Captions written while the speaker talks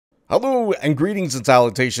Hello and greetings and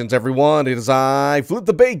salutations everyone, it is I, Flip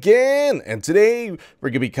the Bacon, and today we're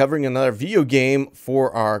going to be covering another video game for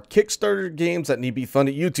our Kickstarter games that need to be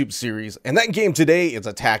funded YouTube series, and that game today is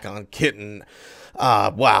Attack on Kitten.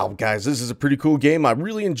 Wow guys, this is a pretty cool game. I've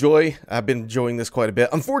been enjoying this quite a bit.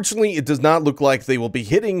 Unfortunately, it does not look like they will be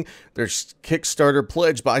hitting their Kickstarter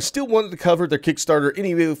pledge, but I still wanted to cover their Kickstarter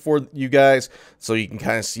anyway for you guys, so you can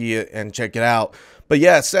kind of see it and check it out. But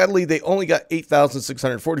yeah, sadly, they only got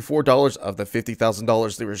 $8,644 of the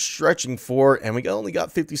 $50,000 they were stretching for, and we only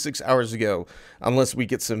got 56 hours ago. Unless we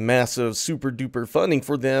get some massive, super duper funding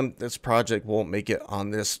for them, this project won't make it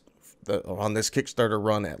on this Kickstarter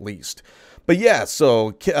run at least. But yeah,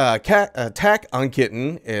 so Attack on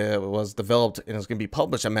Kitten was developed and is going to be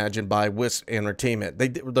published, I imagine, by Wisp Entertainment.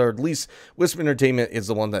 Or at least Wisp Entertainment is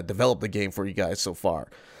the one that developed the game for you guys so far.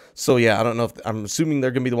 So yeah, I don't know if I'm assuming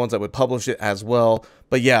they're going to be the ones that would publish it as well.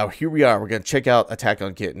 But yeah, here we are. We're going to check out Attack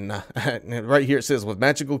on Kitten. And right here it says, with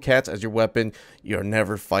magical cats as your weapon, you'll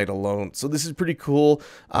never fight alone. So this is pretty cool.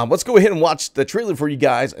 Let's go ahead and watch the trailer for you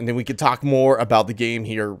guys, and then we can talk more about the game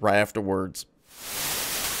here right afterwards.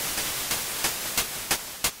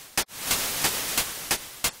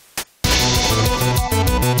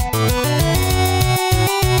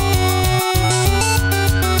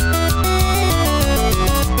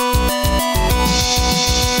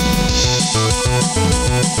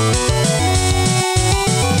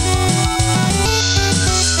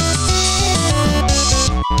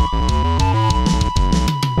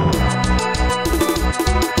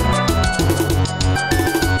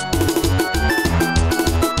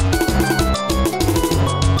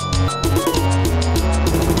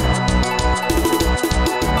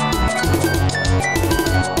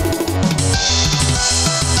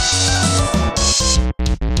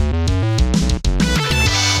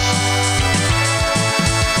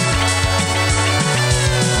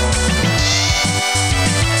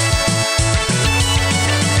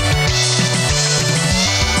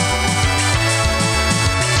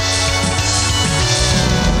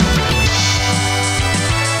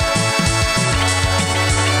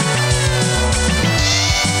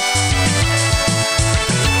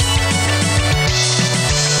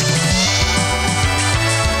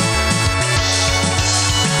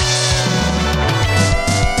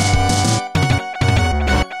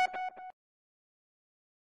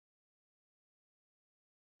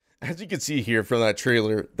 As you can see here from that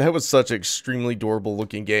trailer, that was such an extremely adorable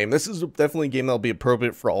looking game. This is definitely a game that'll be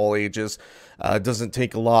appropriate for all ages. It doesn't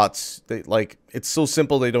take a lot. It's so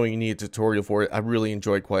simple they don't even need a tutorial for it. I really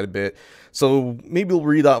enjoyed quite a bit. So maybe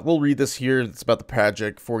we'll read this here. It's about the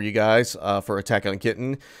project for you guys for Attack on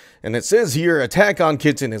Kitten. And it says here, Attack on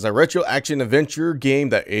Kitten is a retro action adventure game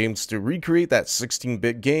that aims to recreate that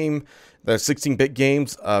 16-bit game. The 16-bit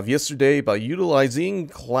games of yesterday by utilizing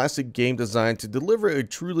classic game design to deliver a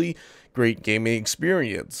truly great gaming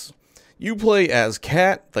experience. You play as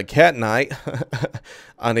Cat, the Cat Knight,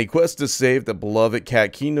 on a quest to save the beloved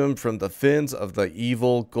cat kingdom from the fins of the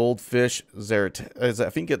evil goldfish Xerxes.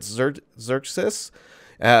 I think it's Xerxes.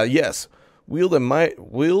 Yes. Wield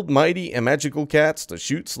mighty and magical cats to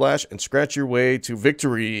shoot, slash, and scratch your way to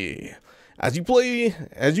victory. As you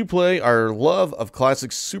play, our love of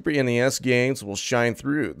classic Super NES games will shine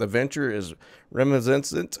through. The venture is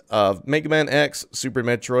reminiscent of Mega Man X, Super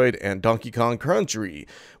Metroid, and Donkey Kong Country.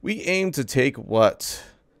 We aim to take what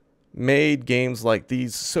made games like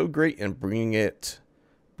these so great and bringing it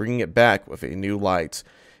back with a new light.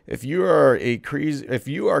 If you are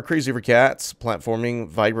crazy for cats, platforming,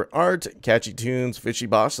 vibrant art, catchy tunes, fishy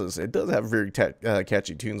bosses. It does have very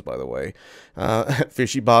catchy tunes, by the way.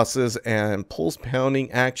 Fishy bosses and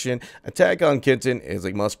pulse-pounding action. Attack on Kitten is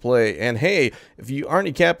a must-play. And hey, if you aren't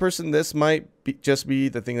a cat person, this might just be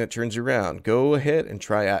the thing that turns you around. Go ahead and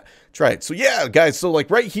try it. So yeah, guys, so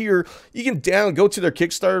like right here, you can go to their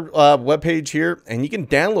Kickstarter webpage here, and you can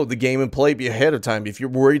download the game and play it ahead of time. If you're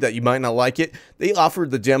worried that you might not like it, they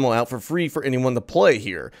offered the demo out for free for anyone to play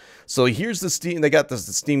here. So here's the Steam, they got the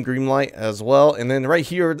Steam Greenlight as well. And then right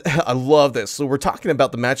here, I love this. So we're talking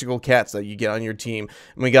about the magical cats that you get on your team.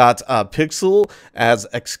 And we got Pixel as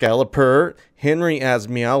Excalibur, Henry as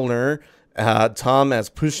Meowner, Tom as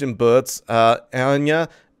Push and Boots, Anya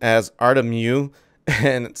as Artemu,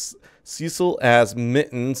 and Cecil as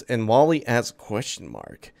Mittens, and Wally as question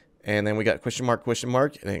mark. And then we got question mark, and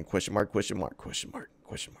then question mark, question mark, question mark,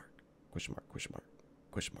 question mark, question mark, question mark,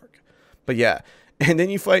 question mark. But yeah, and then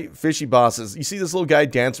you fight fishy bosses. You see this little guy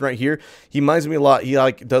dancing right here? He reminds me a lot. He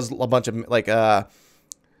like does a bunch of like what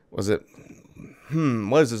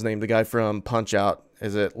is his name? The guy from Punch Out.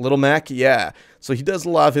 is it Little Mac? Yeah. So he does a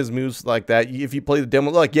lot of his moves like that. If you play the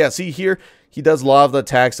demo, like, yeah, see here, he does a lot of the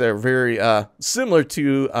attacks that are very similar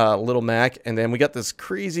to Little Mac. And then we got this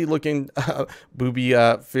crazy looking booby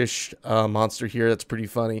fish monster here. That's pretty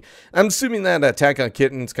funny. I'm assuming that Attack on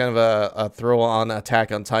Kitten is kind of a throw on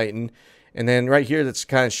Attack on Titan. And then right here, that's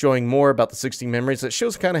kind of showing more about the 16 memories. That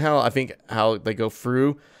shows kind of how they go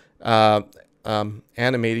through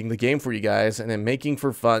animating the game for you guys, and then making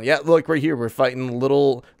for fun. Yeah, look right here, we're fighting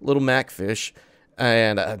little Mac fish,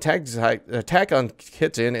 and Attack on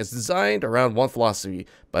Kitten is designed around one philosophy.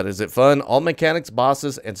 But is it fun? All mechanics,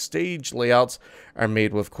 bosses, and stage layouts are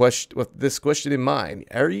made with this question in mind.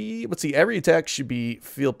 Every attack should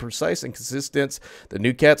feel precise and consistent. The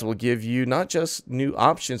new cats will give you not just new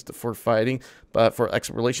options for fighting, but for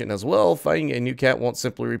exploration as well. Fighting a new cat won't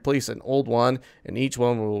simply replace an old one, and each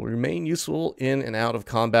one will remain useful in and out of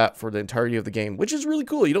combat for the entirety of the game, which is really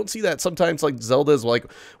cool. You don't see that sometimes. Like Zelda is like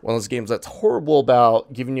one of those games that's horrible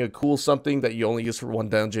about giving you a cool something that you only use for one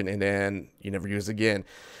dungeon and then you never use again.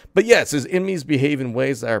 But yeah, it says enemies behave in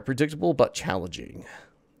ways that are predictable but challenging.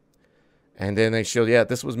 And then they showed, yeah,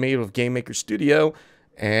 this was made with Game Maker Studio.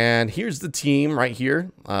 And here's the team right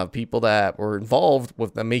here, people that were involved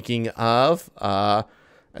with the making of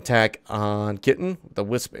Attack on Kitten, the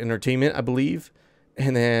Wisp Entertainment, I believe.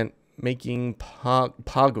 And then making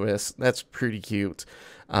Progress. That's pretty cute.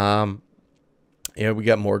 Yeah, we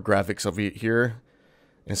got more graphics over here.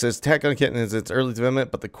 It says Attack on Kitten is its early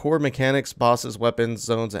development, but the core mechanics, bosses, weapons,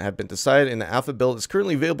 zones have been decided, and the alpha build is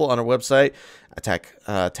currently available on our website,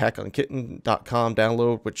 attackonkitten.com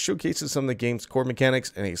download, which showcases some of the game's core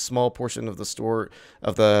mechanics and a small portion of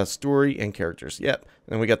the story and characters. Yep.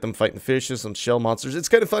 And then we got them fighting fishes, some shell monsters. It's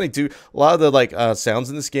kind of funny too. A lot of the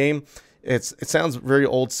sounds in this game, it sounds very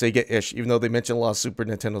old Sega-ish, even though they mention a lot of Super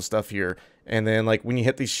Nintendo stuff here. And then like when you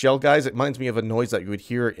hit these shell guys, it reminds me of a noise that you would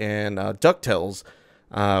hear in DuckTales.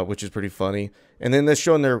 Which is pretty funny. And then they're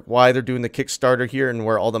showing why they're doing the Kickstarter here and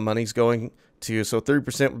where all the money's going to. So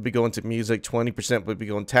 30% would be going to music, 20% would be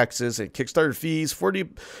going taxes and Kickstarter fees,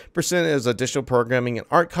 40% is additional programming and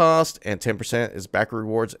art cost, and 10% is backer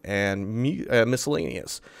rewards and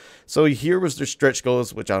miscellaneous. So here was their stretch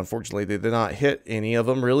goals, which unfortunately they did not hit any of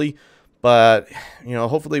them really. But, you know,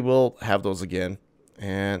 hopefully we'll have those again.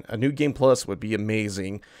 And a new game plus would be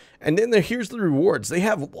amazing. And then here's the rewards. They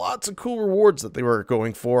have lots of cool rewards that they were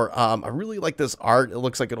going for. I really like this art. It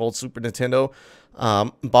looks like an old Super Nintendo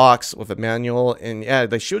box with a manual. And yeah,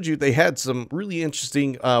 they showed you they had some really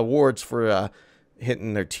interesting awards for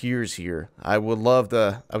hitting their tiers here. I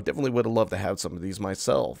definitely would have loved to have some of these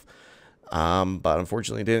myself. But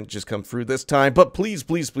unfortunately it didn't just come through this time. But please,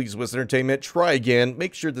 please, please, Wisp Entertainment, try again.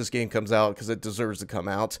 Make sure this game comes out because it deserves to come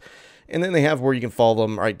out. And then they have where you can follow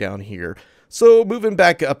them right down here. So moving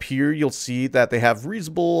back up here, you'll see that they have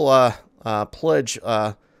reasonable pledge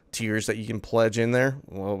tiers that you can pledge in there.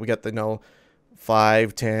 Well, we got the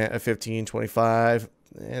 5, 10, 15, 25,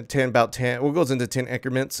 and 10, about 10. Well, it goes into 10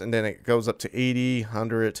 increments, and then it goes up to 80,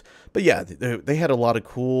 100. But yeah, they had a lot of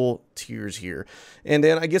cool tiers here. And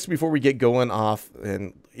then I guess before we get going off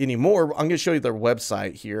and anymore, I'm going to show you their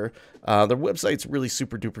website here. Their website's really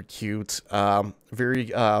super duper cute.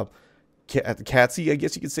 Very catchy, I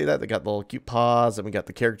guess you could say that. They got the little cute paws, and we got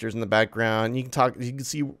the characters in the background. You can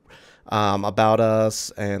see about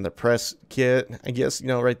us and the press kit, I guess,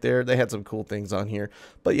 right there. They had some cool things on here.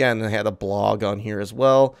 But yeah, and they had a blog on here as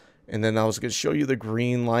well. And then I was going to show you the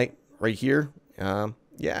green light right here.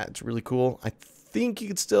 Yeah, it's really cool. I think you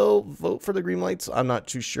could still vote for the green lights. I'm not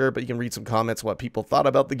too sure, but you can read some comments, what people thought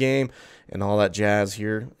about the game and all that jazz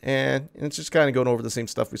here. And it's just kind of going over the same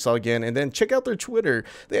stuff we saw again. And then check out their Twitter.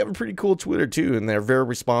 They have a pretty cool Twitter too, and they're very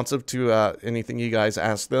responsive to anything you guys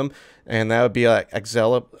ask them. And that would be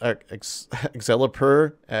Xelaper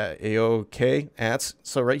AOK ats.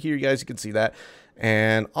 So right here, you guys, you can see that.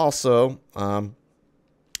 And also,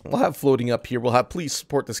 we'll have floating up here. We'll have please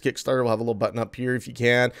support this Kickstarter. We'll have a little button up here if you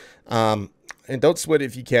can. And don't sweat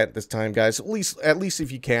if you can't this time, guys. At least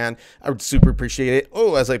if you can, I would super appreciate it.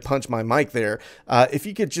 Oh, as I punch my mic there, if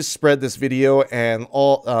you could just spread this video and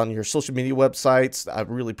all on your social media websites, I'd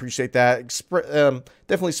really appreciate that.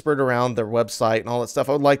 Definitely spread around their website and all that stuff.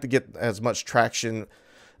 I would like to get as much traction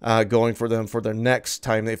going for them for their next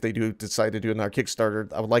time if they do decide to do another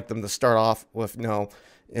Kickstarter. I would like them to start off with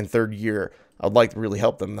in third year. I would like to really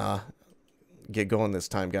help them get going this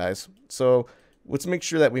time, guys. So let's make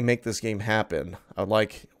sure that we make this game happen. I'd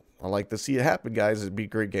like to see it happen, guys. It'd be a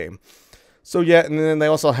great game. So yeah, and then they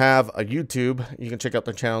also have a YouTube. You can check out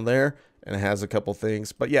their channel there, and it has a couple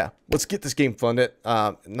things. But yeah, let's get this game funded.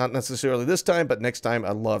 Not necessarily this time, but next time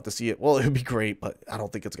I'd love to see it. Well, it would be great, but I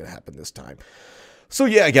don't think it's going to happen this time. So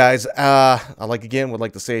yeah, guys, would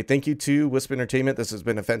like to say thank you to Wisp Entertainment. This has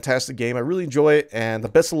been a fantastic game. I really enjoy it, and the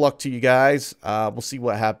best of luck to you guys. We'll see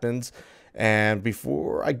what happens. And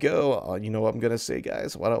before I go, you know what I'm going to say,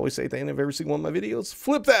 guys? What I always say at the end of every single one of my videos.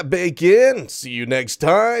 Flip that bacon. See you next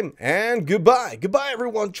time, and goodbye. Goodbye,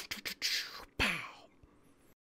 everyone.